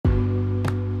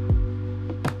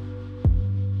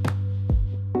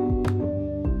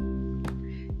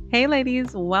Hey,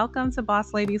 ladies, welcome to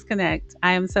Boss Ladies Connect.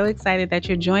 I am so excited that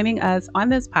you're joining us on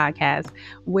this podcast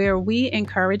where we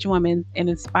encourage women and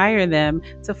inspire them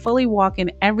to fully walk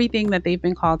in everything that they've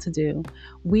been called to do.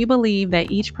 We believe that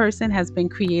each person has been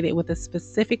created with a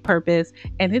specific purpose,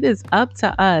 and it is up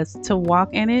to us to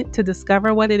walk in it, to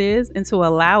discover what it is, and to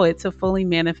allow it to fully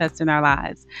manifest in our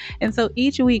lives. And so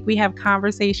each week we have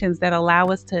conversations that allow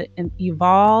us to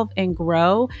evolve and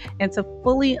grow and to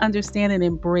fully understand and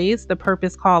embrace the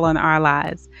purpose call on our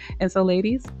lives. And so,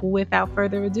 ladies, without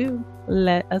further ado,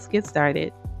 let us get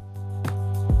started.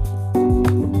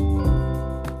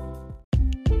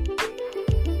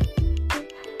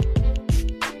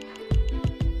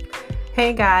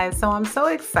 Hey guys, so I'm so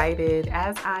excited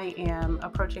as I am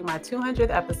approaching my 200th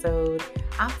episode.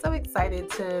 I'm so excited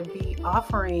to be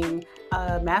offering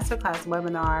a masterclass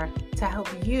webinar to help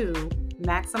you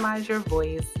maximize your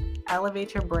voice,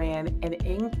 elevate your brand, and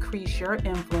increase your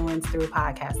influence through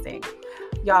podcasting.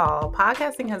 Y'all,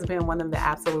 podcasting has been one of the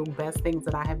absolute best things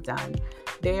that I have done.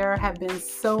 There have been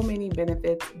so many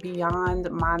benefits beyond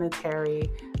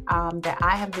monetary that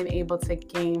I have been able to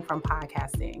gain from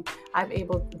podcasting. I've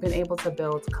been able to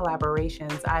build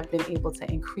collaborations. I've been able to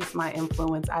increase my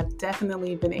influence. I've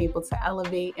definitely been able to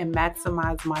elevate and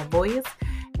maximize my voice.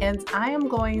 And I am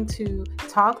going to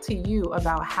talk to you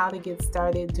about how to get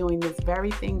started doing this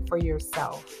very thing for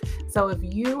yourself. So if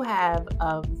you have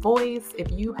a voice,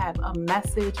 if you have a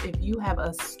message, if you have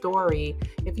a story,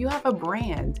 if you have a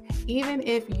brand, even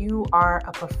if you are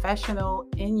a professional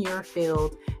in your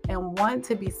field and want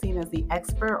to be seen as the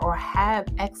expert or have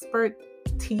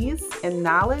expertise and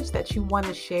knowledge that you want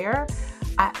to share,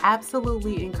 I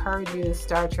absolutely encourage you to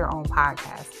start your own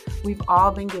podcast. We've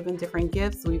all been given different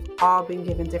gifts. We've all been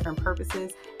given different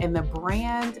purposes. And the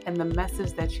brand and the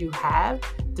message that you have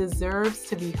deserves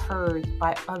to be heard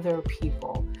by other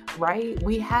people, right?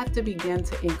 We have to begin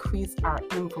to increase our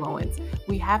influence.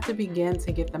 We have to begin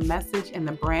to get the message and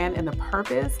the brand and the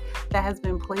purpose that has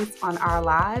been placed on our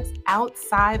lives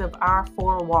outside of our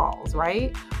four walls,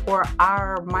 right? Or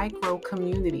our micro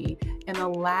community, and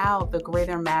allow the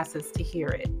greater masses to hear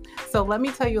it. So let me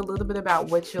tell you a little bit about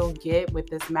what you'll get with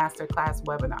this masterclass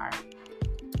webinar.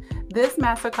 This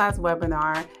masterclass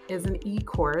webinar is an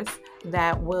e-course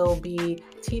that will be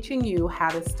teaching you how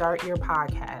to start your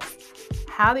podcast,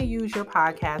 how to use your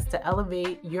podcast to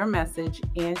elevate your message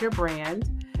and your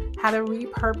brand, how to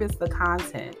repurpose the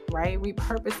content, right?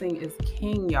 Repurposing is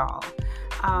king, y'all.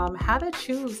 How to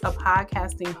choose a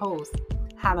podcasting host,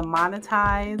 how to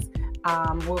monetize.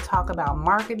 We'll talk about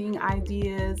marketing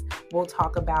ideas. We'll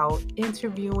talk about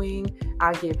interviewing.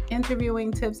 I give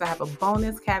interviewing tips. I have a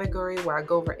bonus category where I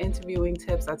go over interviewing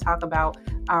tips. I talk about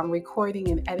recording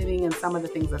and editing and some of the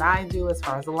things that I do as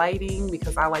far as lighting,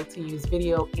 because I like to use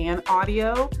video and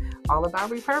audio, all about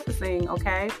repurposing,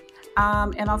 okay?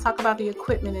 And I'll talk about the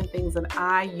equipment and things that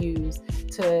I use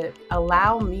to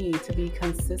allow me to be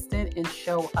consistent and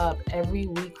show up every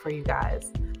week for you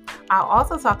guys. I'll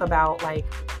also talk about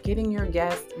getting your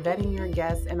guests, vetting your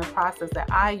guests, and the process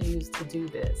that I use to do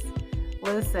this.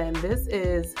 Listen, this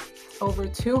is over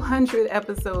 200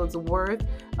 episodes worth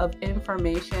of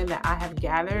information that I have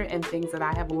gathered and things that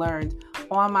I have learned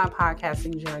on my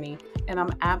podcasting journey, and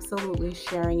I'm absolutely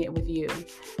sharing it with you.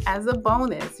 As a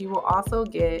bonus, you will also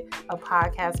get a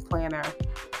podcast planner.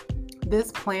 This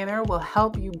planner will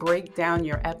help you break down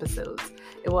your episodes.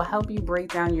 It will help you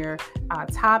break down your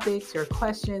topics, your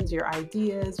questions, your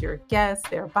ideas, your guests,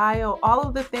 their bio, all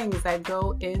of the things that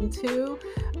go into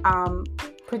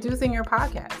producing your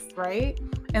podcast, right?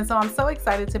 And so I'm so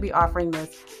excited to be offering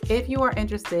this. If you are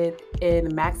interested in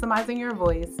maximizing your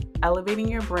voice, elevating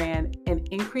your brand, and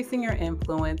increasing your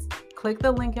influence, click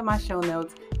the link in my show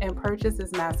notes and purchase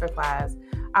this masterclass.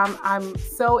 I'm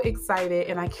so excited,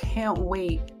 and I can't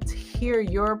wait to hear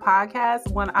your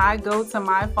podcast when I go to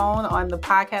my phone on the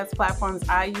podcast platforms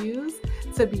I use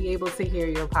to be able to hear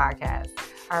your podcast.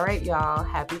 All right, y'all,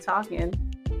 happy talking.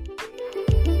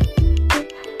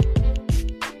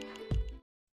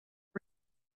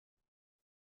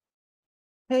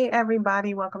 Hey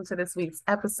everybody, welcome to this week's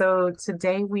episode.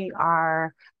 Today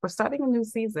we're starting a new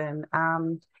season.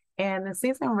 And the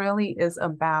season really is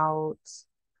about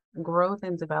growth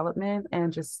and development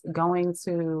and just going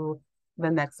to the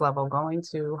next level, going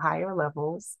to higher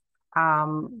levels,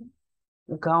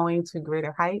 going to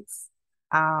greater heights,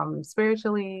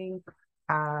 spiritually,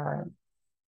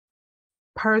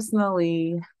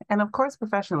 personally, and of course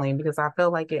professionally, because I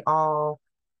feel like it all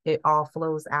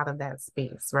flows out of that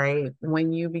space, right?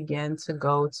 When you begin to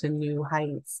go to new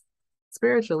heights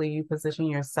spiritually, you position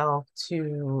yourself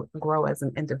to grow as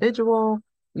an individual.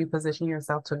 You position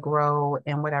yourself to grow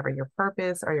in whatever your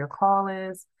purpose or your call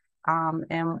is.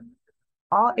 and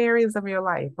all areas of your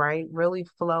life, right? Really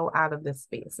flow out of this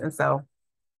space. And so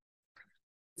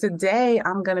today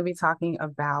I'm going to be talking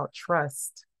about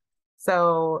trust.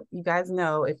 So you guys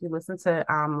know, if you listen to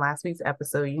last week's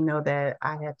episode, you know that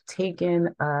I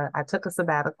took a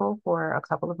sabbatical for a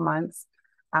couple of months.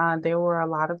 There were a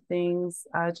lot of things,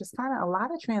 just kind of a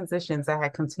lot of transitions that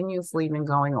had continuously been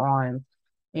going on.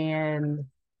 And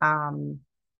um,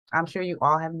 I'm sure you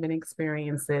all have been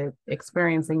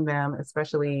experiencing them,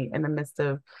 especially in the midst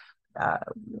of uh,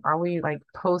 are we like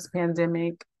post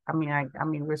pandemic? I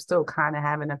mean, we're still kind of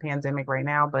having a pandemic right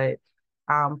now, but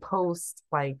post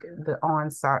like the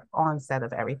onset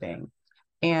of everything.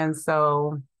 And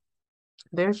so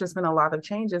there's just been a lot of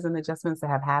changes and adjustments that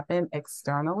have happened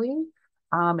externally,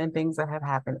 and things that have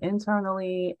happened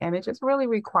internally. And it just really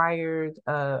required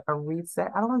a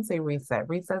reset. I don't want to say reset.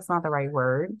 Reset's not the right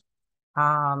word.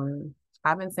 Um,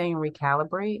 I've been saying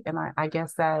recalibrate, and I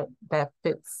guess that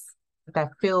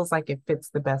feels like it fits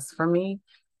the best for me,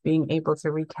 being able to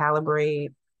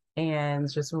recalibrate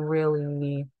and just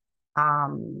really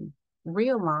um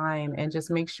realign and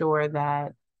just make sure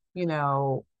that, you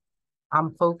know,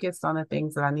 I'm focused on the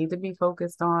things that I need to be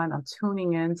focused on. I'm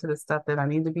tuning into the stuff that I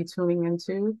need to be tuning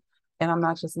into. And I'm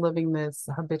not just living this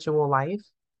habitual life,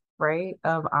 right?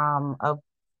 Of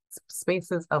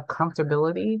spaces of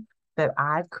comfortability that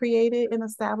I've created and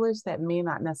established that may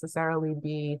not necessarily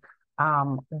be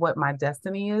what my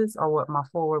destiny is or what my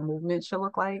forward movement should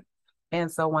look like.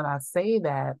 And so when I say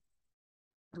that,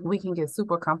 we can get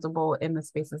super comfortable in the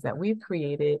spaces that we've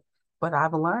created. But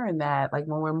I've learned that, like,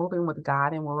 when we're moving with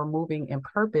God and when we're moving in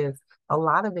purpose, a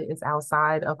lot of it is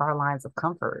outside of our lines of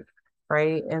comfort,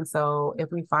 right? And so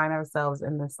if we find ourselves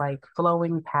in this like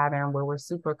flowing pattern where we're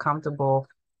super comfortable,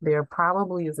 there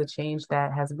probably is a change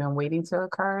that has been waiting to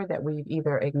occur that we've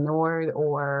either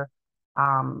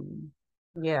um,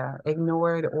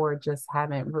 ignored or just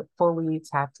haven't fully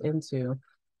tapped into.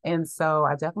 And so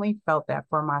I definitely felt that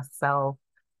for myself,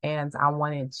 and I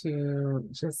wanted to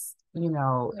just,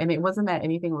 and it wasn't that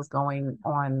anything was going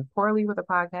on poorly with the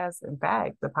podcast. In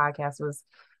fact, the podcast was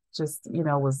just,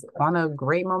 was on a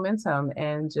great momentum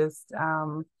and just,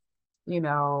 you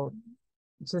know,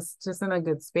 just in a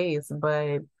good space.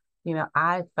 But,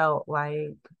 I felt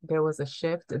like there was a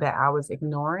shift that I was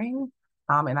ignoring.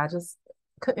 And I just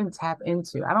couldn't tap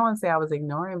into. I don't want to say I was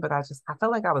ignoring, but I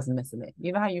felt like I was missing it.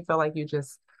 You know how you feel like you're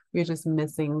just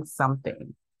missing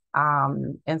something.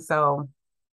 And so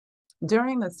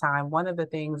during this time, one of the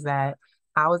things that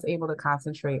I was able to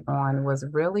concentrate on was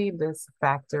really this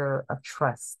factor of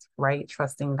trust, right?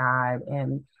 Trusting God.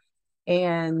 And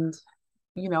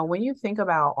when you think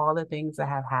about all the things that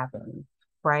have happened,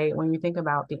 right? When you think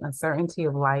about the uncertainty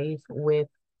of life with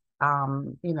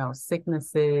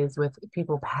sicknesses, with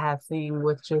people passing,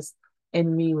 with just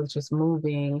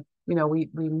moving. We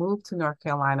moved to North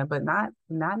Carolina, but not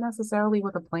necessarily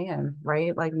with a plan,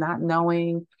 right? Like not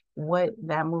knowing what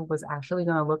that move was actually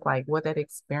going to look like, what that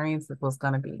experience was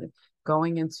going to be,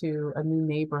 going into a new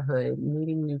neighborhood,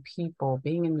 meeting new people,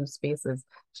 being in new spaces.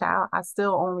 Child, I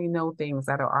still only know things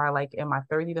that are like in my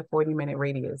 30 to 40-minute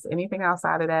radius. Anything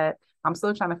outside of that, I'm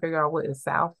still trying to figure out what is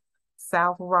South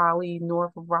Raleigh,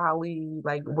 North Raleigh,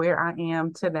 like where I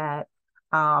am to that.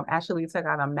 Actually took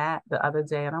out a map the other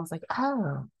day and I was like,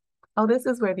 oh, this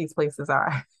is where these places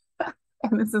are.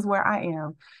 And this is where I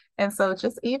am. And so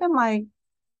just even like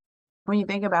when you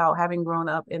think about having grown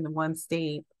up in the one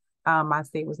state, my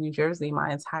state was New Jersey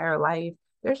my entire life.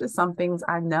 There's just some things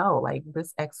I know, like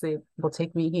this exit will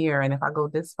take me here. And if I go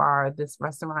this far, this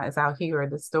restaurant is out here, or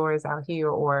this store is out here,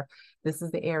 or this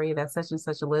is the area that such and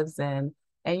such lives in.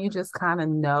 And you just kind of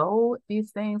know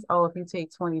these things. Oh, if you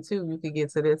take 22, you could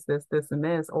get to this, and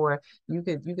this, or you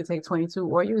could take 22,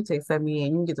 or you could take 78,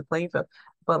 and you can get to Plainfield.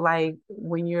 But like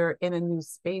when you're in a new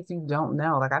space, you don't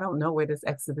know. Like I don't know where this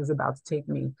exit is about to take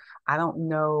me. I don't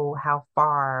know how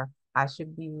far I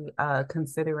should be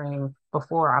considering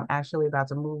before I'm actually about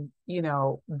to move,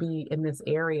 be in this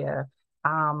area.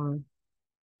 Um,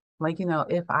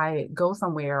 if I go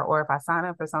somewhere or if I sign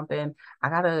up for something, I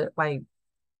gotta like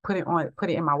put it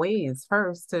in my ways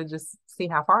first to just see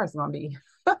how far it's gonna be,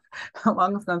 how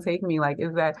long it's gonna take me. Like,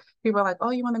 is that people are like,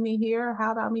 oh, you want to meet here?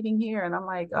 How about meeting here? And I'm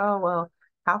like, oh, well,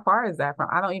 how far is that from?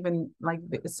 I don't even like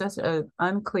it's such an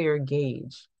unclear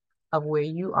gauge of where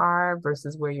you are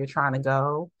versus where you're trying to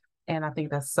go. And I think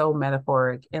that's so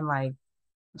metaphoric in like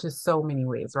just so many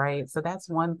ways, right? So that's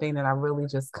one thing that I really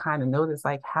just kind of noticed,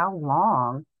 like how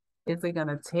long is it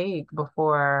gonna take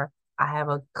before I have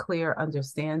a clear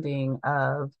understanding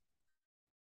of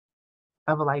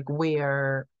like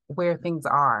where things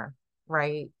are,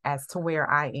 right? As to where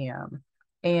I am.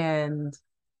 And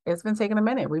It's been taking a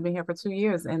minute. We've been here for 2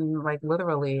 years, and like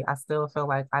literally, I still feel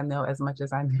like I know as much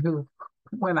as I knew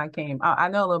when I came. I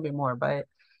know a little bit more, but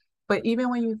even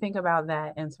when you think about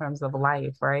that in terms of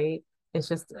life, right? It's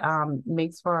just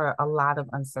makes for a lot of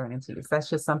uncertainties. That's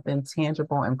just something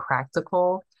tangible and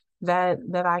practical that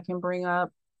I can bring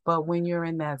up. But when you're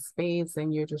in that space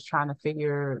and you're just trying to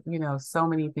figure, so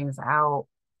many things out,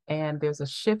 and there's a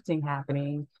shifting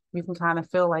happening, you can kind of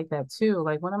feel like that too.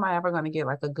 Like, when am I ever going to get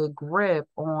like a good grip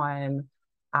on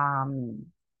um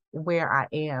where I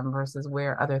am versus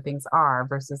where other things are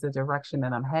versus the direction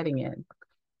that I'm heading in?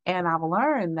 And I've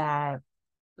learned that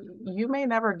you may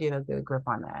never get a good grip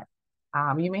on that.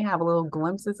 You may have little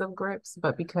glimpses of grips,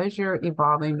 but because you're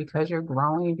evolving, because you're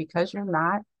growing, because you're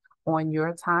not on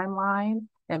your timeline,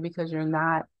 and because you're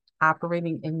not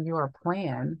operating in your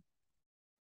plan,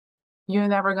 you're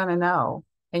never going to know.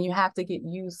 And you have to get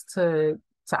used to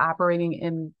operating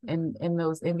in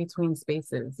those in between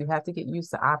spaces. You have to get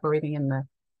used to operating in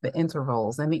the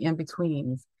intervals and the in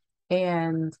betweens.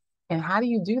 And and how do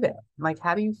you do that? Like,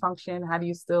 how do you function? How do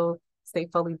you still stay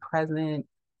fully present?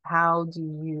 How do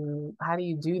you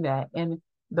do that? And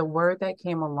the word that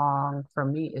came along for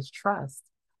me is trust.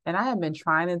 And I have been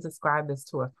trying to describe this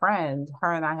to a friend.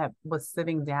 Her and I have was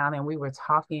sitting down and we were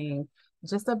talking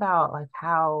just about like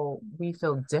how we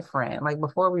feel different. Like,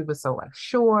 before we were so like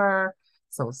sure,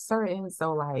 so certain,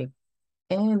 so like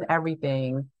in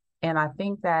everything. And I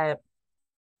think that,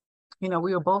 we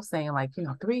were both saying like,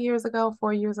 3 years ago,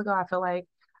 4 years ago, I feel like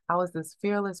I was this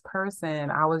fearless person.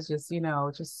 I was just,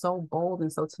 just so bold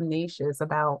and so tenacious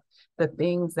about the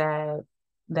things that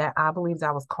I believed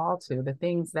I was called to, the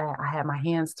things that I had my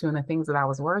hands to and the things that I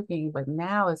was working. But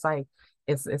now it's like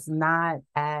it's not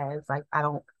as like I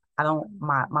don't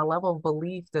my level of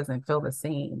belief doesn't feel the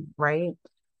same, right?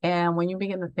 And when you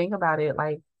begin to think about it,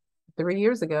 like 3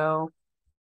 years ago,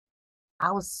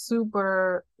 I was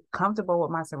super comfortable with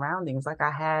my surroundings. Like,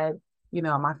 I had,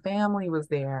 my family was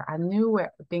there. I knew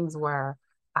where things were.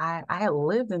 I had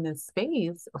lived in this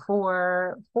space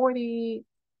for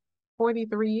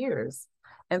 43 years.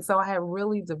 And so I had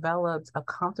really developed a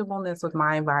comfortableness with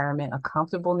my environment, a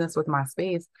comfortableness with my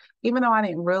space, even though I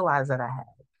didn't realize that I had.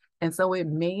 And so it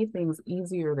made things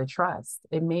easier to trust.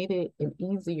 It made it an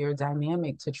easier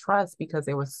dynamic to trust because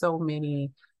there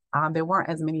weren't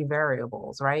as many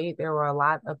variables, right? There were a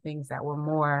lot of things that were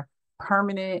more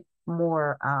permanent,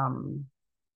 more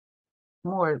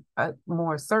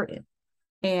certain.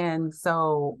 And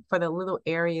so for the little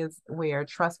areas where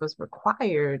trust was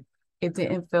required, it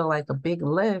didn't feel like a big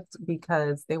lift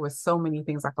because there were so many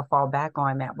things I could fall back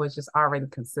on that was just already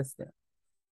consistent.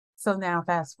 So now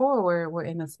fast forward, we're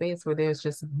in a space where there's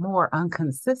just more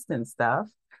inconsistent stuff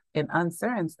and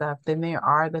uncertain stuff than there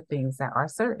are the things that are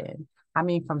certain. I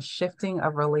mean, from shifting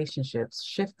of relationships,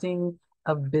 shifting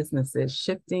of businesses,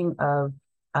 shifting of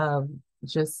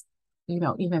just,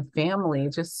 even family,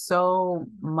 just so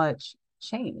much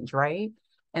change, right?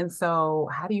 And so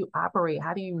how do you operate?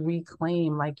 How do you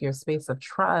reclaim like your space of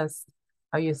trust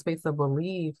or your space of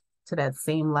belief to that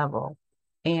same level?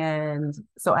 And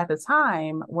so at the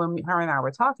time when her and I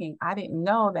were talking, I didn't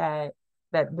know that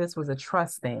this was a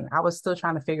trust thing. I was still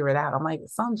trying to figure it out. I'm like,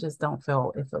 some just don't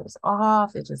feel, it feels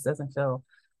off. It just doesn't feel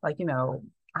like,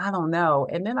 I don't know.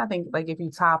 And then I think like if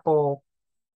you topple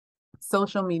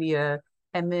social media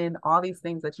and then all these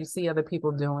things that you see other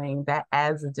people doing, that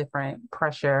adds a different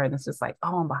pressure. And it's just like,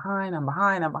 oh, I'm behind, I'm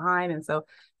behind, I'm behind. And so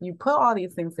you put all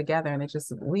these things together and it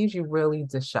just leaves you really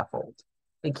disheveled.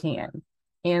 It can.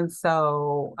 And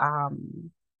so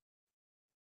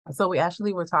we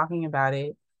actually were talking about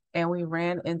it and we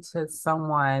ran into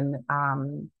someone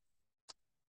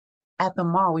at the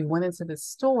mall. We went into the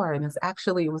store and it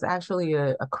was actually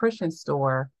a Christian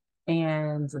store.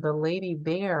 And the lady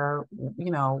there,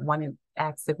 wanted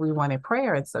asked if we wanted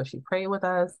prayer. And so she prayed with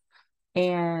us.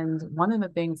 And one of the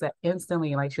things that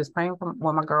instantly, like, she was praying with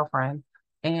my girlfriend,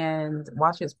 and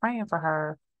while she was praying for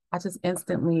her, I just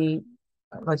instantly,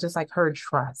 like, just like heard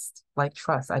trust, like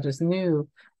trust. I just knew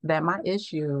that my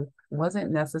issue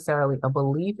wasn't necessarily a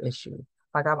belief issue.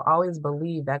 Like, I've always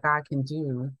believed that God can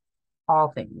do all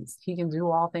things. He can do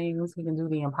all things. He can do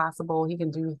the impossible. He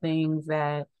can do things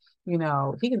that, he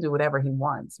can do whatever he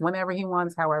wants, whenever he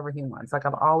wants, however he wants. Like,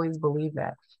 I've always believed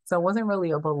that. So it wasn't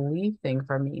really a belief thing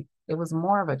for me. It was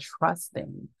more of a trust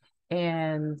thing.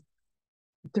 And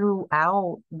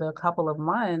throughout the couple of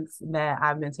months that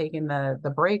I've been taking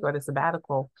the break or the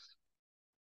sabbatical,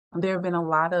 there have been a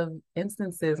lot of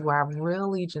instances where I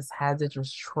really just had to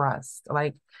just trust.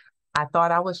 Like, I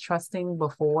thought I was trusting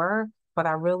before, but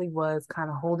I really was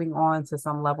kind of holding on to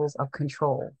some levels of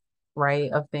control,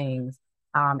 right, of things.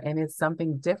 And it's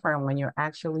something different when you're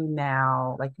actually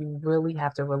now, like you really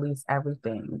have to release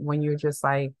everything. When you're just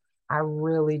like, I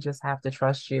really just have to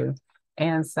trust you.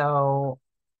 And so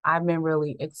I've been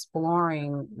really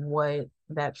exploring what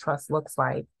that trust looks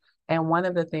like. And one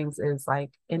of the things is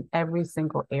like in every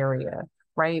single area,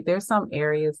 right? There's some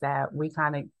areas that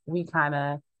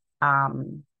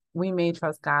um, we may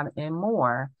trust God in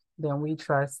more than we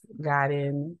trust God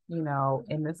in,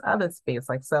 in this other space.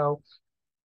 Like, so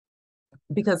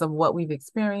because of what we've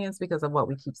experienced, because of what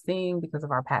we keep seeing, because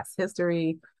of our past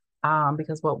history,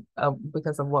 because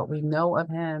of what we know of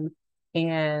him.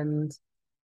 And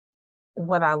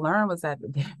what I learned was that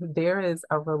there is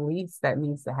a release that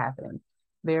needs to happen.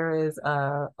 There is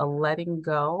a letting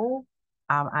go.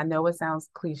 I know it sounds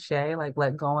cliche, like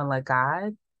let go and let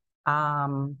God.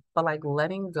 But like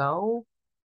letting go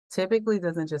typically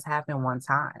doesn't just happen one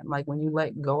time. Like when you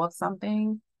let go of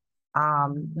something,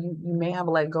 you may have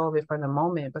let go of it for the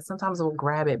moment, but sometimes we'll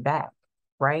grab it back,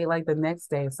 right? Like the next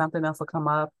day, something else will come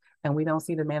up and we don't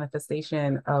see the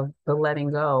manifestation of the letting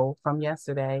go from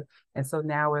yesterday. And so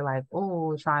now we're like,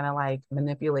 oh, trying to like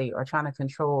manipulate or trying to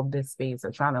control this space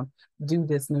or trying to do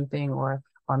this new thing. Or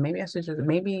maybe I should just,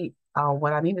 maybe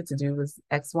what I needed to do was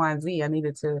X, Y, and Z. I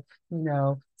needed to,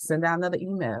 send out another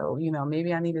email.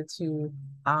 Maybe I needed to,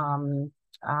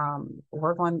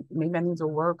 work on, maybe I need to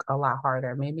work a lot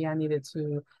harder. Maybe I needed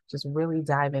to just really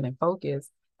dive in and focus.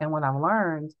 And what I've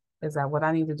learned is that what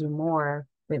I need to do more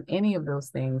than any of those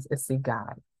things is see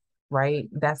God, right?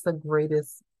 That's the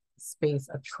greatest space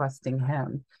of trusting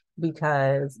him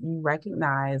because you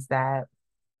recognize that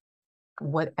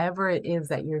whatever it is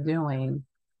that you're doing,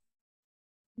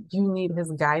 you need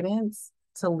his guidance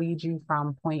to lead you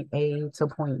from point A to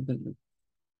point B.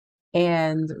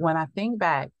 And when I think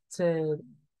back to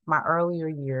my earlier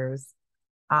years,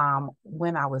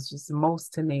 when I was just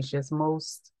most tenacious,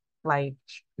 most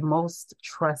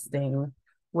trusting,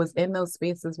 was in those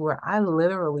spaces where I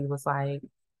literally was like,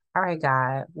 all right,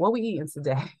 God, what we eating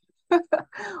today?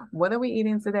 What are we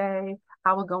eating today?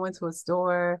 I would go into a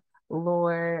store,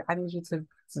 Lord, I need you to,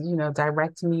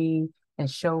 direct me and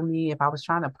show me if I was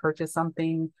trying to purchase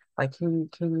something, like,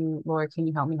 Lord, can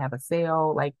you help me have a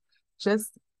sale? Like,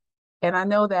 just and I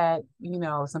know that,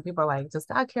 some people are like, does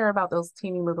God care about those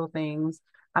teeny little things?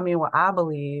 I mean, well, I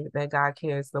believe that God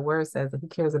cares. The word says that he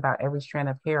cares about every strand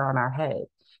of hair on our head.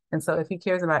 And so if he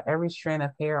cares about every strand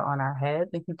of hair on our head,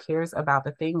 then he cares about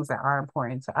the things that are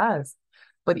important to us.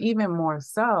 But even more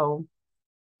so,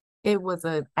 it was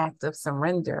an act of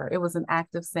surrender. It was an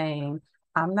act of saying,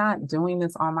 I'm not doing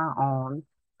this on my own.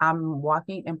 I'm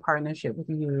walking in partnership with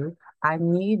you. I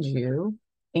need you.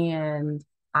 And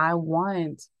I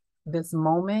want this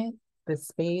moment, this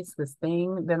space, this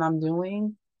thing that I'm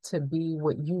doing to be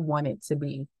what you want it to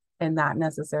be and not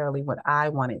necessarily what I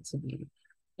want it to be.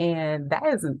 And that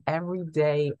is an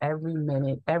everyday, every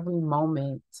minute, every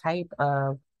moment type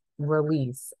of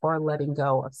release or letting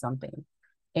go of something.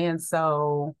 And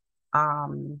so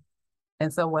um,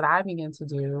 and so what I began to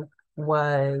do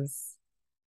was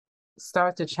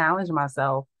start to challenge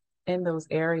myself in those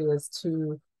areas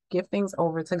to give things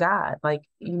over to God, like,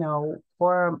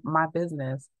 for my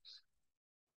business.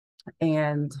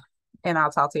 And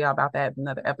I'll talk to y'all about that in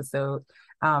another episode,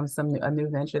 a new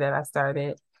venture that I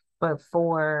started. But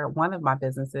for one of my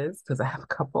businesses, because I have a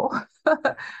couple,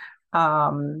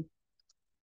 um,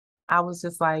 I was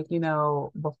just like,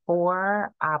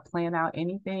 before I plan out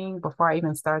anything, before I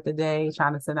even start the day,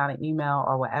 trying to send out an email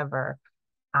or whatever,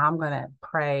 I'm gonna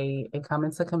pray and come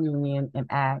into communion and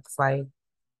ask, like,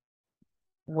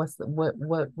 what's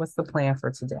the plan for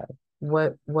today?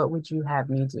 What would you have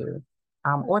me do?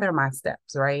 What are my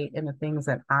steps, right? And the things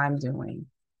that I'm doing.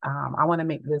 I want to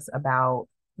make this about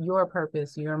your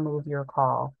purpose, your move, your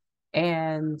call.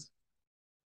 And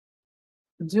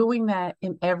doing that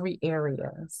in every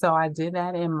area. So I did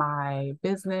that in my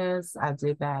business. I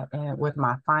did that with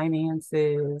my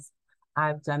finances.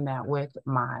 I've done that with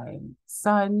my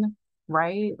son,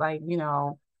 right? Like,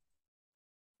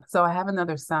 so I have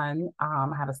another son. I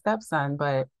have a stepson,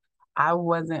 but I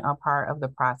wasn't a part of the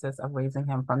process of raising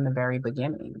him from the very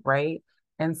beginning, right?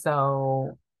 And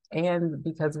so, and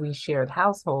because we shared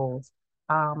households,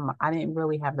 I didn't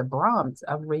really have the brunt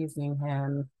of raising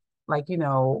him, like,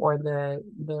 or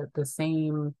the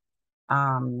same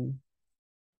um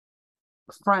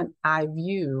front eye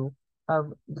view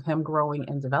of him growing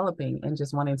and developing and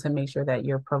just wanting to make sure that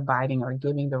you're providing or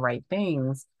giving the right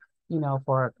things,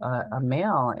 for a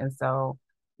male. And so,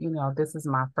 this is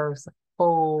my first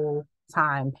full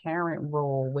time parent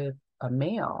role with a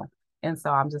male. And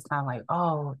so I'm just kind of like,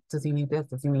 oh, does he need this?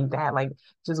 Does he need that? Like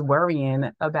just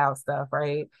worrying about stuff,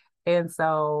 right? And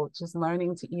so just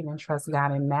learning to even trust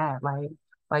God in that,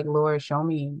 like Lord, show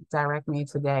me, direct me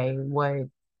today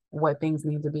what things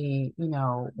need to be,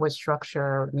 what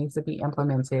structure needs to be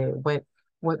implemented, what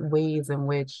ways in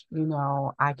which,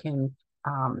 I can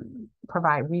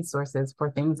provide resources for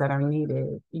things that are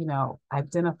needed,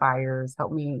 identifiers,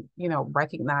 help me,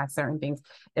 recognize certain things.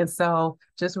 And so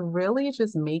just really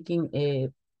just making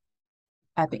it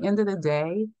at the end of the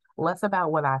day, less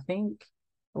about what I think,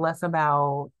 less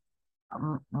about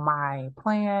my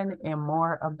plan, and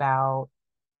more about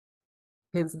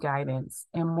his guidance,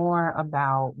 and more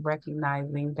about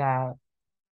recognizing that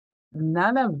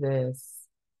none of this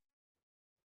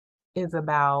is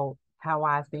about how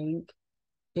I think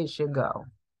it should go.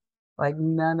 Like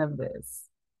none of this.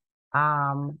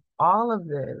 All of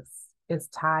this is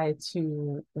tied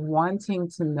to wanting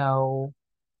to know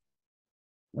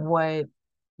what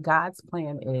God's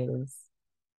plan is,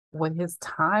 what his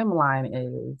timeline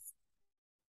is,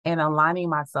 and aligning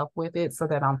myself with it so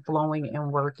that I'm flowing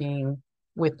and working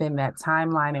within that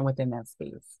timeline and within that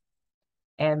space.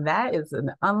 And that is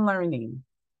an unlearning,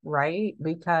 right?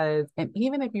 Because, and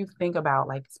even if you think about,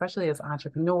 like, especially as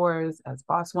entrepreneurs, as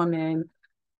boss women,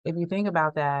 if you think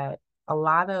about that, a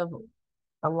lot of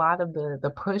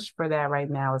the push for that right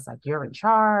now is like you're in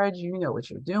charge, you know what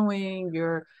you're doing,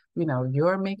 you're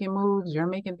making moves, you're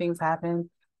making things happen.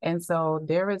 And so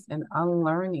there is an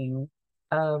unlearning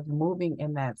of moving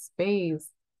in that space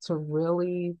to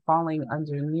really falling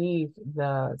underneath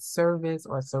the service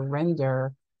or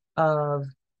surrender of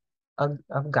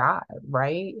of God,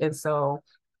 right? And so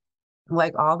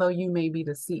like although you may be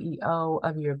the CEO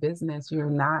of your business, you're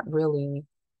not really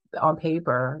on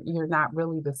paper, you're not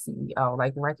really the CEO.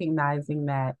 Like recognizing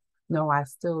that, no, I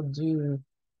still do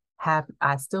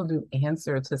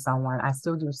answer to someone. I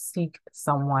still do seek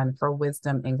someone for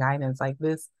wisdom and guidance. Like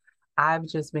this, I've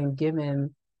just been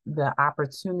given the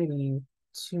opportunity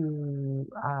to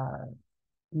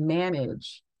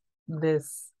manage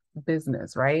this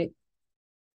business, right?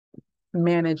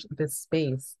 Manage this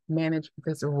space, manage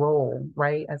this role,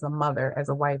 right? As a mother, as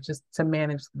a wife, just to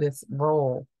manage this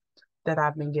role that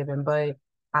I've been given, but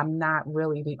I'm not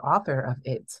really the author of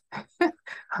it.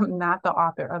 I'm not the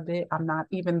author of it. I'm not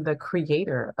even the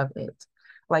creator of it.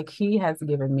 Like he has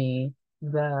given me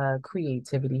the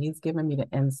creativity. He's given me the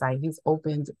insight. He's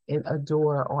opened a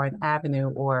door or an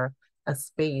avenue or a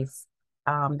space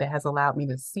that has allowed me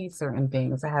to see certain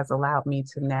things. That has allowed me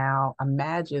to now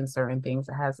imagine certain things.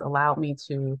 It has allowed me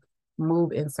to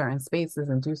move in certain spaces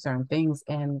and do certain things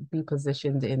and be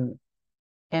positioned in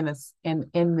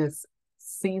this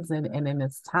season and in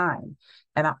this time.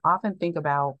 And I often think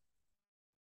about,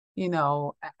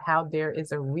 how there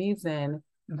is a reason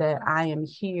that I am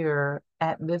here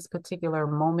at this particular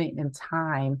moment in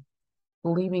time,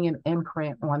 leaving an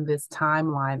imprint on this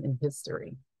timeline in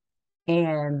history.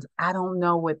 And I don't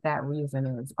know what that reason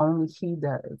is. Only he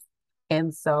does.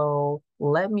 And so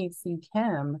let me seek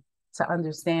him to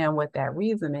understand what that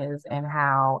reason is and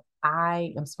how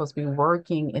I am supposed to be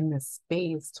working in this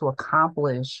space to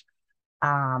accomplish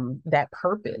that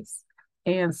purpose.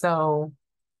 And so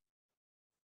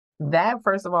that,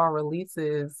 first of all,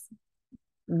 releases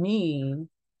me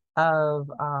of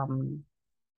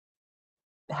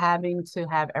having to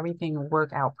have everything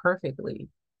work out perfectly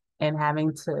and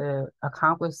having to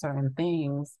accomplish certain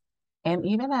things and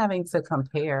even having to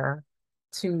compare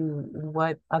to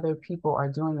what other people are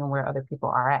doing and where other people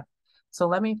are at. So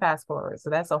let me fast forward. So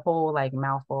that's a whole like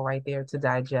mouthful right there to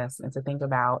digest and to think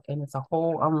about. And it's a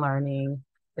whole unlearning.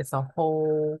 It's a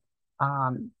whole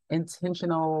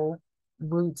intentional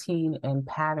routine and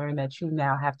pattern that you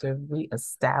now have to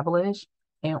reestablish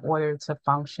in order to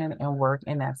function and work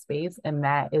in that space. And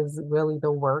that is really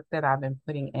the work that I've been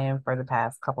putting in for the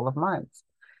past couple of months.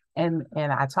 And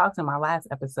I talked in my last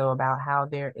episode about how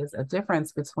there is a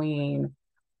difference between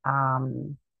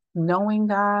um, knowing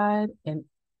God and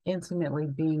intimately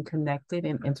being connected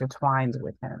and intertwined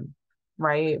with Him,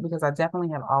 right? Because I definitely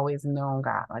have always known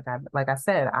God. Like I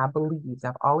said, I've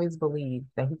always believed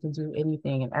that He can do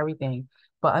anything and everything.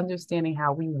 But understanding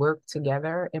how we work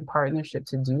together in partnership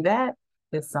to do that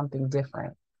is something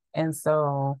different. And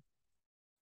so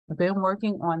I've been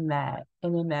working on that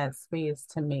and in that space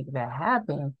to make that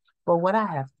happen. But what I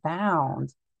have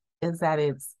found is that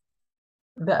it's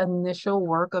the initial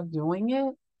work of doing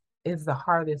it is the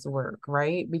hardest work,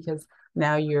 right? Because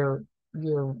now you're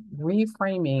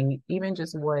reframing even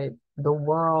just what the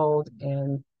world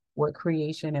and what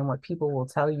creation and what people will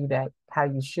tell you that how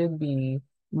you should be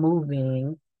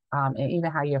moving, and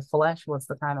even how your flesh wants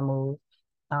to kind of move,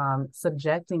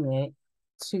 subjecting it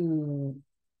to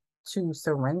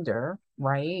surrender,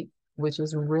 right? which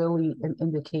is really an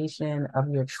indication of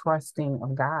your trusting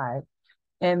of God.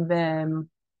 And then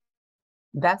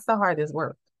that's the hardest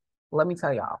work. Let me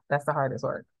tell y'all, that's the hardest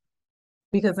work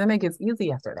because then it gets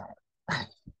easy after that.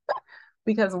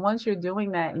 Because once you're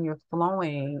doing that and you're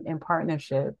flowing in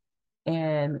partnership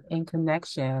and in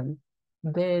connection,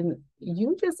 then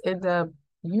you just end up,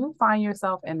 you find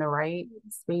yourself in the right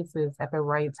spaces at the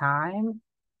right time,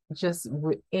 just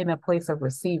in a place of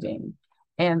receiving.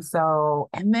 And so,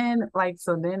 and then like,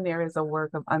 so then there is a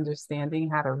work of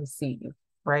understanding how to receive,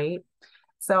 right?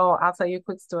 So I'll tell you a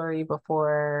quick story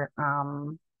before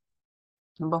I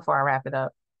wrap it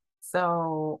up.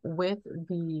 So with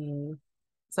the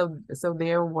so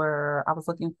there were I was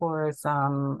looking for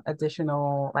some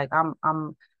additional like I'm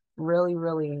really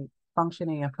really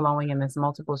functioning and flowing in this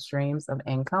multiple streams of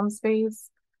income space.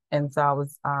 And so I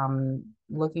was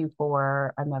looking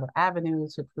for another avenue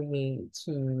to create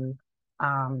to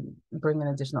bring in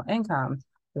additional income,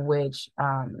 which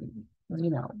you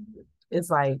know is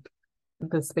like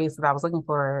the space that I was looking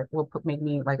for will make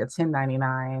me like a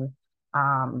 1099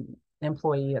 um,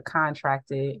 employee, a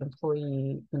contracted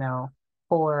employee,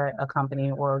 for a company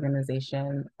or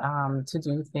organization to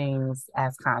do things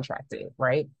as contracted,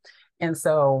 right? And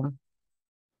so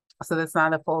that's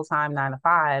not a full-time 9 to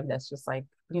 5. That's just like,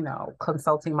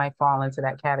 consulting might fall into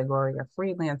that category or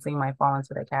freelancing might fall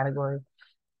into that category.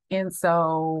 And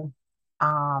so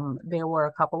there were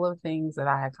a couple of things that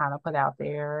I had kind of put out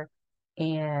there.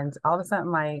 And all of a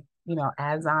sudden, like,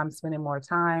 as I'm spending more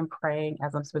time praying,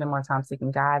 as I'm spending more time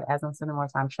seeking God, as I'm spending more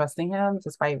time trusting Him,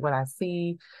 despite what I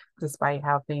see, despite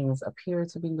how things appear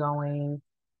to be going,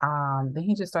 then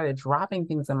He just started dropping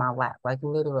things in my lap, like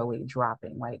literally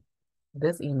dropping, like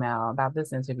this email about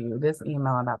this interview, this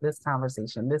email about this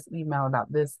conversation, this email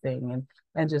about this thing,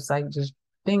 and just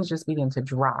things just begin to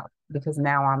drop because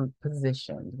now I'm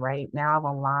positioned, right? Now I've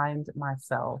aligned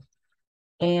myself.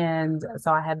 And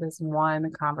so I had this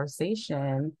one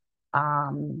conversation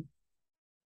um,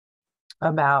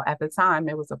 about at the time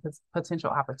it was a potential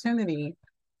opportunity.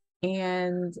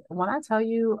 And when I tell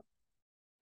you,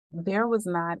 there was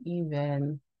not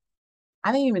even,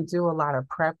 I didn't even do a lot of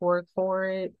prep work for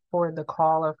it, for the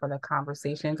call or for the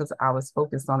conversation, because I was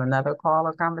focused on another call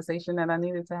or conversation that I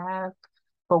needed to have.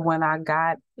 But when I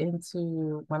got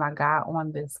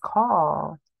on this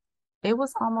call, it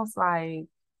was almost like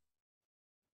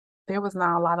there was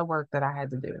not a lot of work that I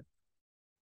had to do.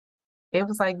 It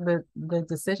was like the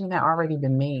decision had already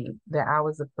been made that I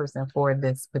was the person for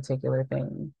this particular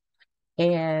thing.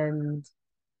 And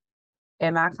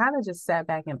and I kind of just sat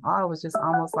back in awe. It was just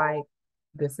almost like,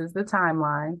 this is the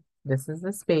timeline, this is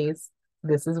the space,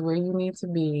 this is where you need to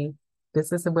be,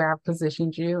 this is where I've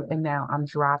positioned you, and now I'm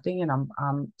dropping and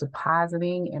I'm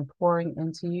depositing and pouring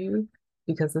into you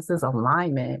because this is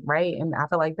alignment, right? And I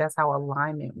feel like that's how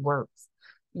alignment works.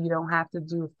 You don't have to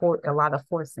do a lot of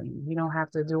forcing. You don't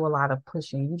have to do a lot of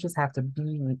pushing. You just have to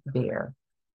be there,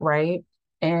 right?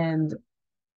 And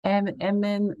and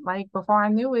then like before I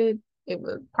knew it, it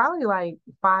was probably like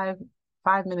five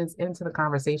minutes into the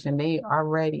conversation, they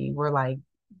already were like,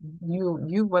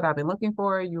 you what I've been looking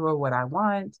for, you are what I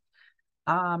want.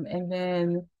 And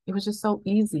then it was just so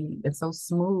easy and so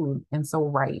smooth and so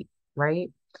right,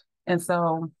 right? And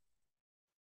so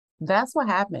that's what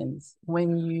happens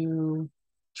when you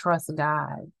trust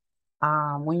God.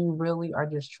 When you really are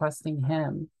just trusting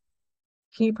Him,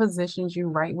 He positions you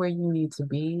right where you need to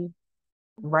be,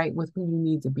 right with who you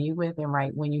need to be with, and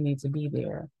right when you need to be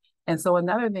there. And so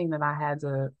another thing that I had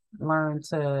to learn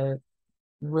to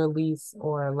release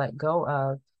or let go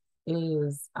of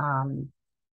is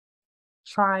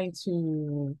trying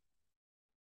to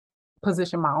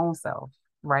position my own self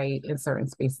right in certain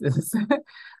spaces.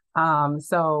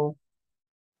 So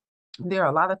there are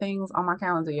a lot of things on my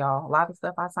calendar, y'all. A lot of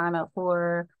stuff I sign up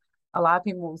for. A lot of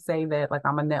people say that like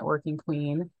I'm a networking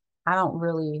queen. I don't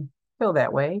really feel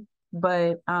that way,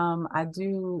 but I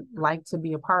do like to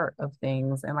be a part of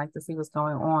things and like to see what's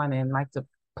going on and like to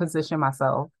position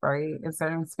myself, right, in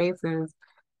certain spaces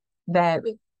that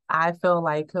I feel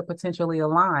like could potentially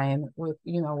align with,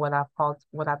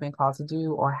 what I've been called to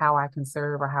do or how I can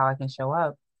serve or how I can show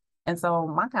up. And so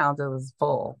my calendar was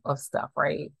full of stuff,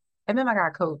 right? And then I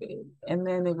got COVID. And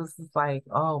then it was just like,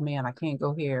 oh man, I can't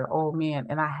go here. Oh man.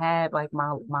 And I had like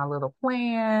my little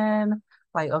plan.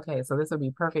 Like, okay, so this would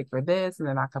be perfect for this, and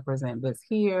then I could present this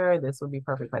here. This would be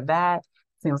perfect for that.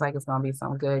 Seems like it's gonna be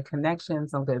some good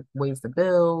connections, some good ways to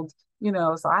build,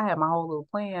 So I had my whole little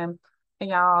plan, and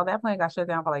y'all, that plane got shut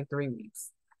down for like 3 weeks.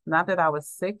 Not that I was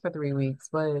sick for 3 weeks,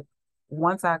 but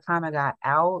once I kind of got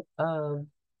out of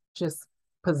just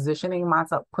positioning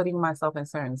myself, putting myself in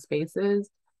certain spaces,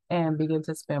 and begin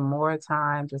to spend more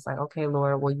time just like, okay,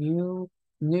 Lord, well, you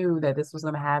knew that this was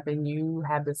going to happen. You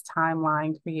had this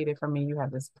timeline created for me. You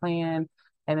have this plan.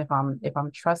 And if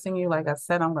I'm trusting you, like I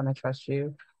said, I'm going to trust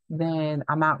you, then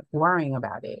I'm not worrying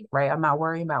about it, right? I'm not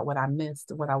worrying about what I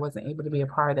missed, what I wasn't able to be a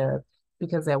part of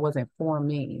because that wasn't for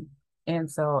me. And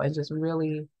just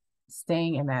really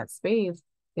staying in that space,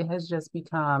 it has just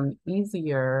become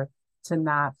easier to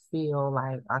not feel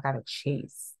like I gotta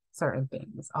chase certain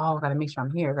things. Oh, I gotta make sure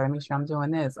I'm here. I gotta make sure I'm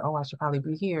doing this. Oh, I should probably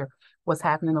be here. What's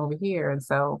happening over here? And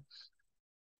so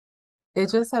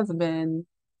it just has been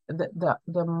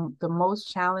the most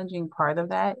challenging part of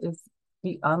that is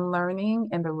the unlearning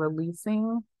and the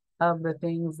releasing of the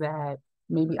things that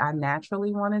maybe I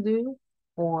naturally want to do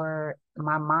or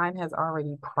my mind has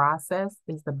already processed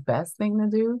is the best thing to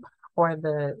do or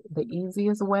the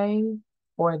easiest way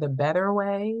or the better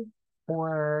way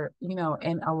or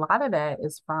and a lot of that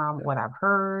is from what I've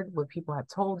heard, what people have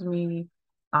told me,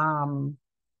 um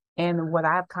and what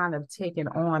I've kind of taken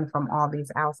on from all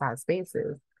these outside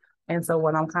spaces. And so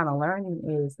what I'm kind of learning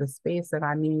is the space that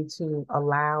I need to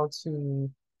allow to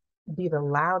be the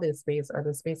loudest space or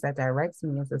the space that directs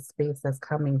me is a space that's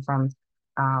coming from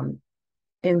um,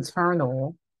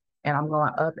 internal. And I'm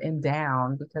going up and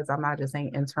down because I'm not just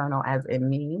saying internal as in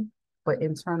me, but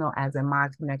internal as in my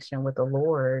connection with the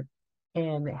Lord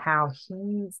and how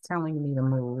He's telling me to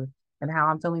move and how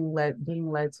I'm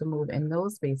being led to move in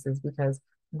those spaces because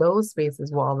those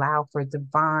spaces will allow for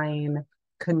divine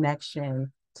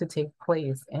connection to take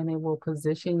place and it will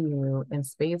position you in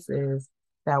spaces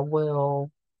that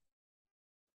will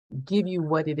give you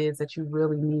what it is that you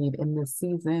really need in this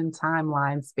season,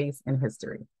 timeline, space, and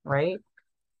history, right?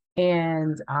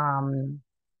 And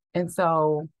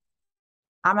so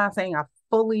I'm not saying I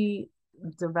fully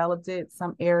developed it.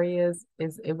 Some areas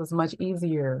it was much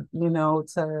easier,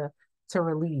 to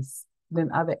release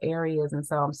than other areas. And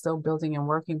so I'm still building and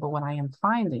working. But what I am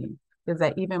finding is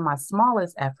that even my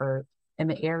smallest effort in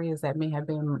the areas that may have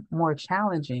been more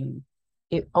challenging,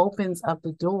 it opens up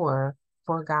the door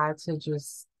for God to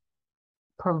just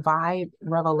provide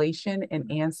revelation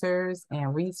and answers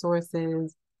and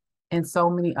resources in so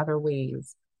many other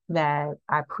ways that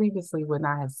I previously would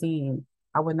not have seen.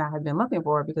 I would not have been looking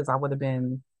for it because I would have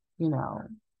been, you know,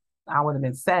 I would have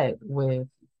been set with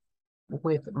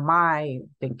my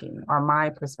thinking or my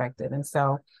perspective. And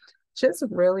so just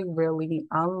really, really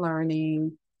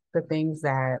unlearning the things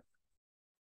that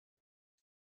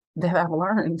I've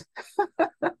learned,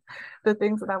 the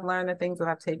things that I've learned, the things that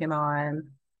I've taken on.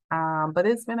 But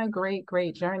it's been a great,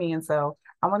 great journey. And so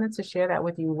I wanted to share that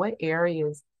with you. What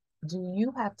areas do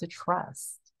you have to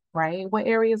trust, right? What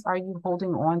areas are you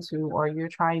holding on to, or you're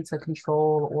trying to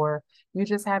control, or you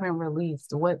just haven't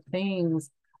released? What things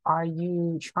are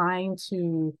you trying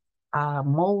to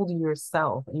mold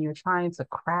yourself and you're trying to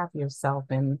craft yourself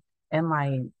and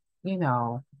like, you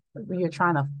know, you're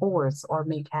trying to force or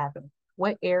make happen?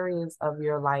 What areas of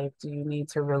your life do you need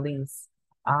to release?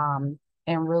 And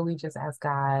really just ask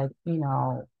God,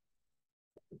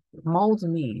 mold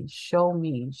me, show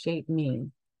me, shape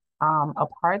me. A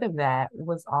part of that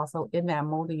was also in that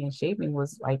molding and shaping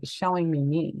was like showing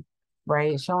me,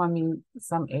 right? Showing me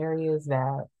some areas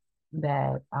that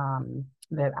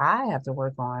I have to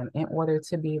work on in order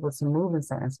to be able to move in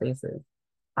certain spaces.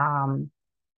 Um,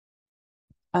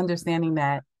 Understanding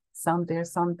that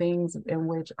there's some things in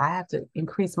which I have to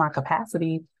increase my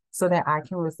capacity so that I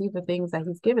can receive the things that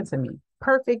He's given to me.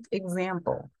 Perfect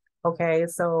example. Okay,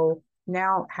 so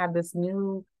now have this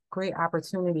new great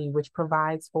opportunity which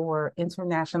provides for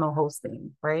international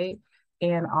hosting, right?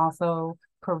 And also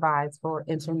provides for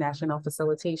international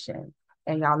facilitation.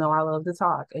 And y'all know I love to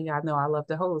talk and y'all know I love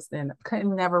to host and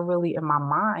couldn't never really in my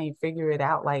mind figure it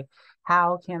out like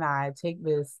how can I take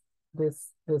this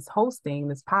hosting,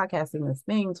 this podcasting, this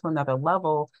thing to another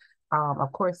level.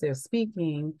 Of course, there's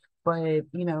speaking, but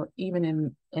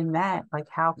even in that, like,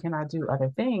 how can I do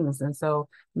other things? And so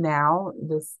now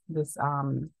this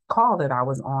call that I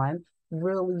was on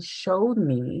really showed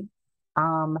me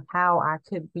how I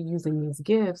could be using these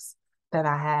gifts that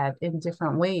I had in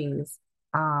different ways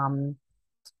um,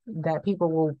 that people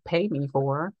will pay me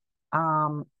for,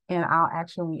 and I'll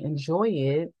actually enjoy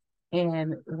it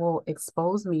and will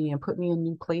expose me and put me in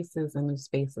new places and new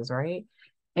spaces, right?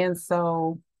 And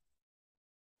so,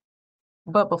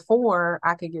 but before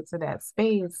I could get to that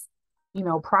space,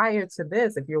 prior to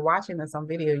this, if you're watching this on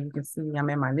video, you can see I'm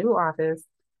in my new office.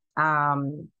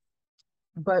 Um,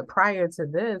 but prior to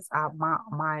this,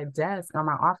 my desk or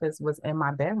my office was in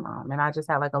my bedroom, and I just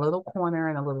had like a little corner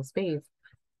and a little space.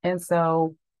 And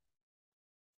so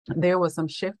there was some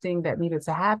shifting that needed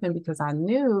to happen because I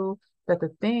knew that the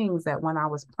things that when I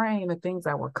was praying, the things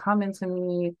that were coming to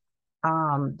me,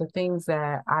 the things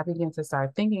that I began to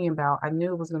start thinking about, I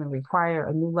knew it was going to require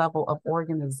a new level of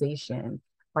organization,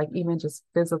 like even just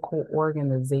physical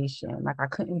organization. Like I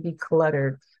couldn't be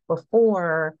cluttered.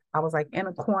 Before, I was like in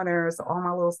a corner, so all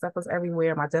my little stuff was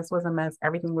everywhere. My desk was a mess.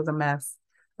 Everything was a mess.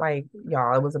 Like,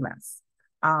 y'all, it was a mess.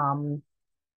 Um,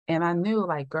 and I knew,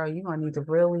 like, girl, you're gonna need to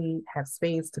really have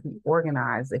space to be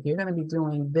organized. If you're gonna be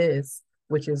doing this,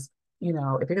 which is, if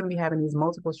you're gonna be having these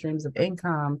multiple streams of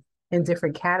income in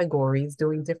different categories,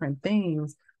 doing different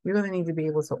things, you're gonna need to be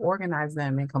able to organize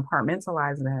them and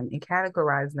compartmentalize them and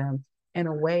categorize them in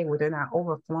a way where they're not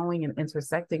overflowing and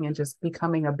intersecting and just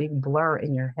becoming a big blur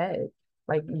in your head.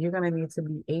 Like you're gonna need to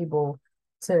be able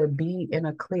to be in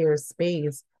a clear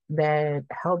space that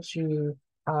helps you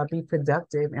be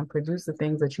productive and produce the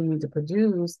things that you need to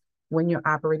produce when you're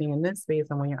operating in this space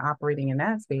and when you're operating in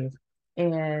that space.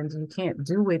 And you can't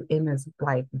do it in this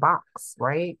like box,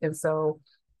 right? And so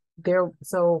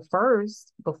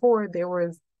first, before there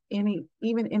was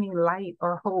even any light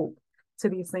or hope to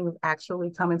these things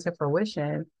actually coming to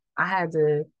fruition, I had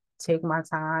to take my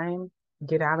time,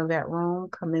 get out of that room,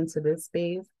 come into this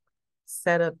space,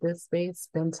 set up this space,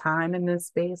 spend time in this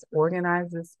space,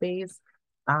 organize this space,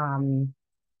 um,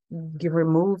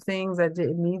 remove things that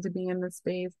didn't need to be in the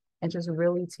space, and just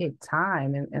really take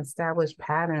time and establish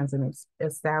patterns and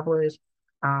establish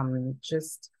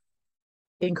just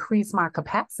increase my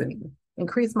capacity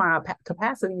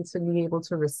to be able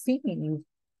to receive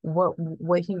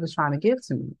what he was trying to give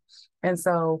to me. And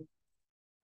so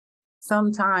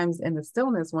sometimes in the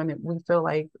stillness when we feel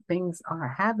like things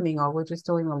aren't happening or we're just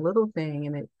doing a little thing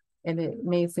and it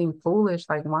may seem foolish,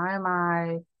 like why am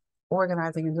I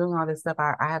organizing and doing all this stuff?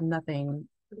 I have nothing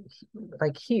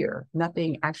like here,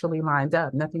 nothing actually lined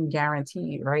up, nothing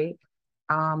guaranteed, right?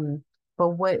 Um,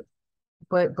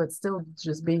 but still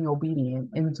just being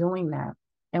obedient and doing that.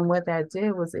 And what that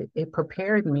did was it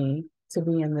prepared me to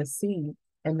be in this seat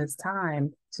and this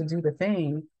time to do the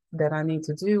thing that I need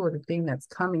to do or the thing that's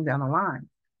coming down the line.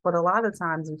 But a lot of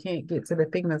times we can't get to the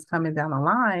thing that's coming down the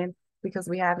line because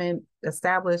we haven't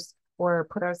established or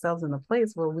put ourselves in a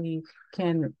place where we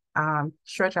can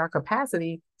stretch our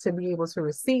capacity to be able to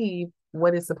receive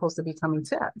what is supposed to be coming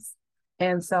to us.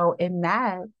 And so in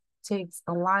that takes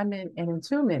alignment and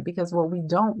attunement because what we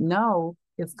don't know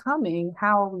is coming.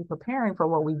 How are we preparing for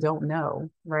what we don't know?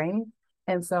 Right.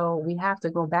 And so we have to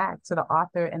go back to the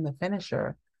author and the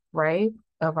finisher, right,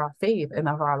 of our faith and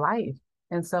of our life.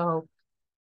 And so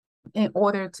in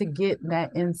order to get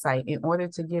that insight, in order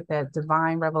to get that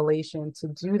divine revelation, to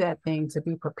do that thing, to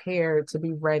be prepared, to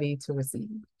be ready to receive.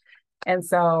 And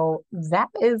so that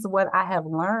is what I have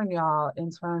learned, y'all, in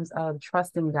terms of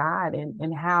trusting God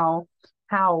and how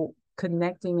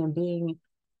connecting and being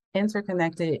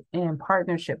interconnected in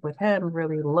partnership with him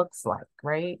really looks like,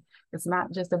 right? It's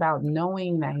not just about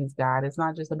knowing that he's God. It's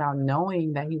not just about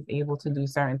knowing that he's able to do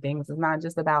certain things. It's not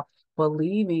just about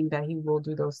believing that he will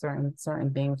do those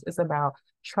certain things. It's about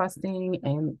trusting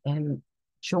and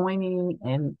joining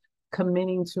and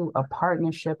committing to a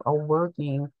partnership, a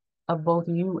working of both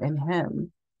you and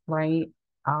him, right?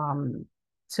 Um,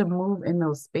 to move in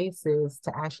those spaces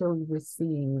to actually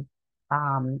receive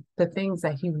the things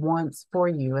that he wants for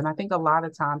you. And I think a lot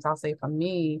of times, I'll say for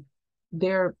me,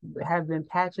 there have been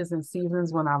patches and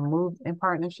seasons when I moved in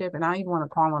partnership, and I don't even want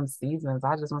to call them seasons.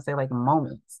 I just want to say like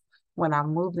moments when I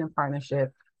moved in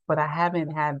partnership, but I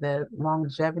haven't had the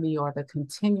longevity or the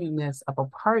continuedness of a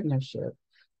partnership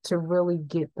to really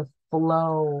get the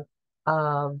flow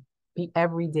of the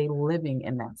everyday living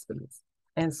in that space.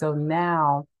 And so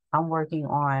now I'm working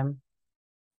on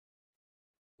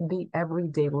the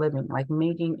everyday living, like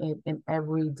making it an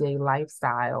everyday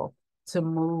lifestyle to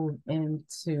move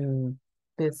into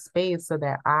this space so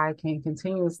that I can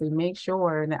continuously make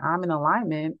sure that I'm in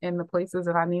alignment in the places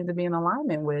that I need to be in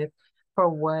alignment with for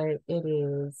what it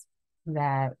is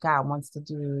that God wants to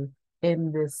do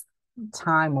in this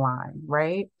timeline,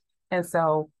 right? And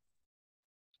so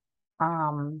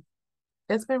um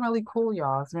it's been really cool,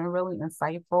 y'all. It's been really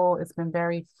insightful. It's been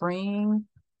very freeing.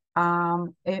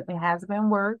 It has been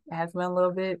work. It has been a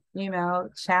little bit,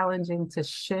 challenging to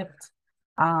shift,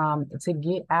 to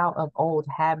get out of old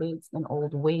habits and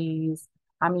old ways.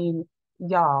 I mean,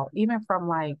 y'all, even from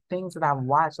like things that I've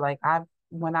watched,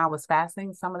 when I was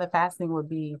fasting, some of the fasting would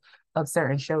be of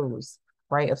certain shows,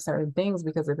 right? Of certain things,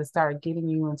 because if it started getting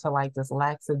you into like this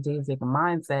lackadaisical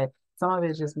mindset, some of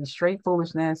it just be straight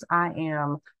foolishness.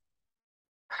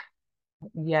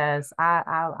 Yes,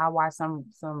 I watch some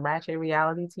ratchet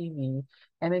reality TV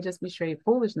and it just be straight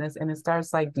foolishness and it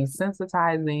starts like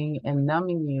desensitizing and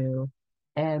numbing you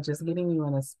and just getting you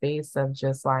in a space of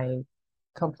just like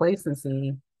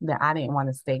complacency that I didn't want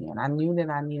to stay in. I knew that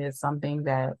I needed something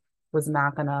that was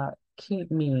not going to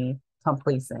keep me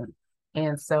complacent.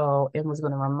 And so it was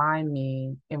going to remind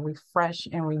me and refresh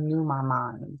and renew my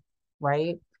mind,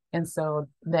 right? And so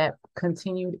that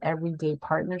continued everyday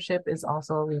partnership is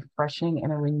also a refreshing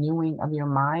and a renewing of your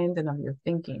mind and of your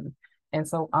thinking. And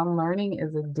so unlearning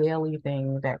is a daily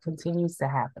thing that continues to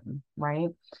happen, right?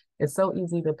 It's so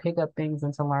easy to pick up things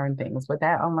and to learn things, but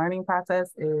that unlearning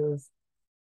process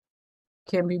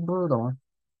can be brutal,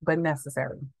 but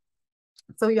necessary.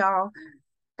 So y'all,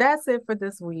 that's it for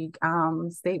this week.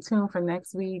 Stay tuned for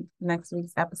next week. Next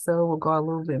week's episode will go a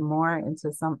little bit more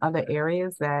into some other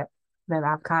areas that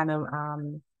I've kind of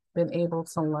been able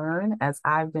to learn as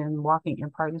I've been walking in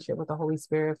partnership with the Holy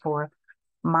Spirit for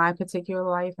my particular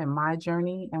life and my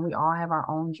journey. And we all have our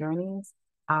own journeys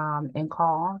and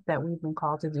call that we've been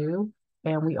called to do.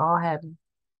 And we all have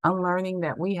unlearning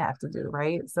that we have to do,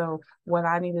 right? So what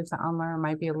I needed to unlearn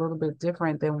might be a little bit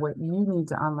different than what you need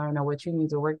to unlearn or what you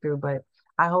need to work through. But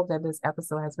I hope that this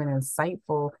episode has been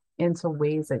insightful into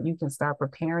ways that you can start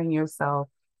preparing yourself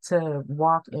to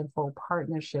walk in full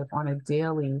partnership on a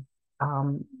daily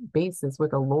basis with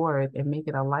the Lord and make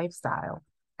it a lifestyle,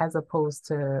 as opposed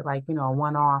to like, a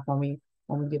one-off when we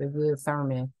get a good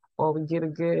sermon or we get a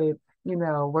good,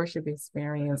 worship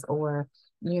experience, or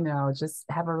just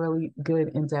have a really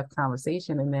good in-depth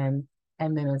conversation, and then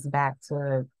it's back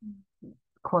to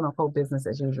quote unquote business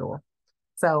as usual.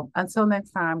 So until next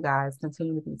time, guys,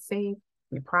 continue to be safe,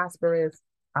 be prosperous,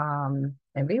 and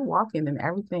be walking in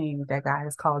everything that God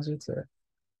has called you to.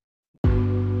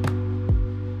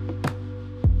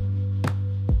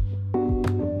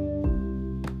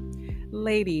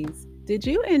 Ladies, did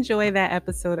you enjoy that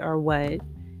episode or what?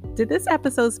 Did this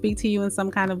episode speak to you in some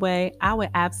kind of way? I would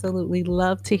absolutely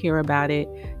love to hear about it.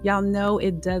 Y'all know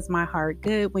it does my heart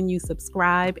good when you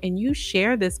subscribe and you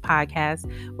share this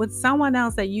podcast with someone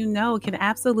else that you know can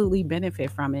absolutely benefit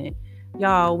from it.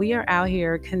 Y'all, we are out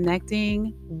here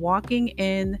connecting, walking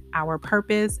in our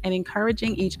purpose, and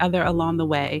encouraging each other along the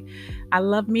way. I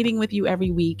love meeting with you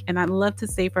every week, and I'd love to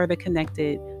stay further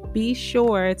connected. Be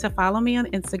sure to follow me on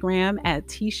Instagram at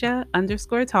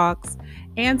Tisha_talks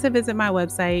and to visit my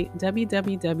website,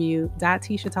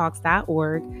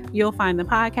 www.tishatalks.org. You'll find the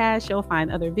podcast, you'll find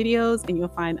other videos, and you'll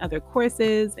find other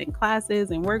courses and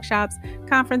classes and workshops,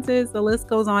 conferences, the list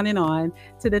goes on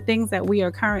to the things that we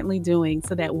are currently doing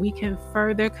so that we can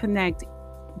further connect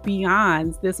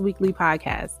beyond this weekly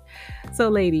podcast. So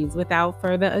ladies, without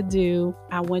further ado,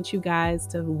 I want you guys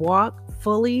to walk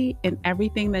fully in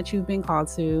everything that you've been called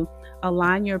to,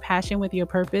 align your passion with your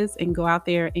purpose, and go out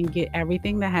there and get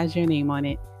everything that has your name on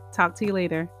it. Talk to you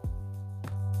later.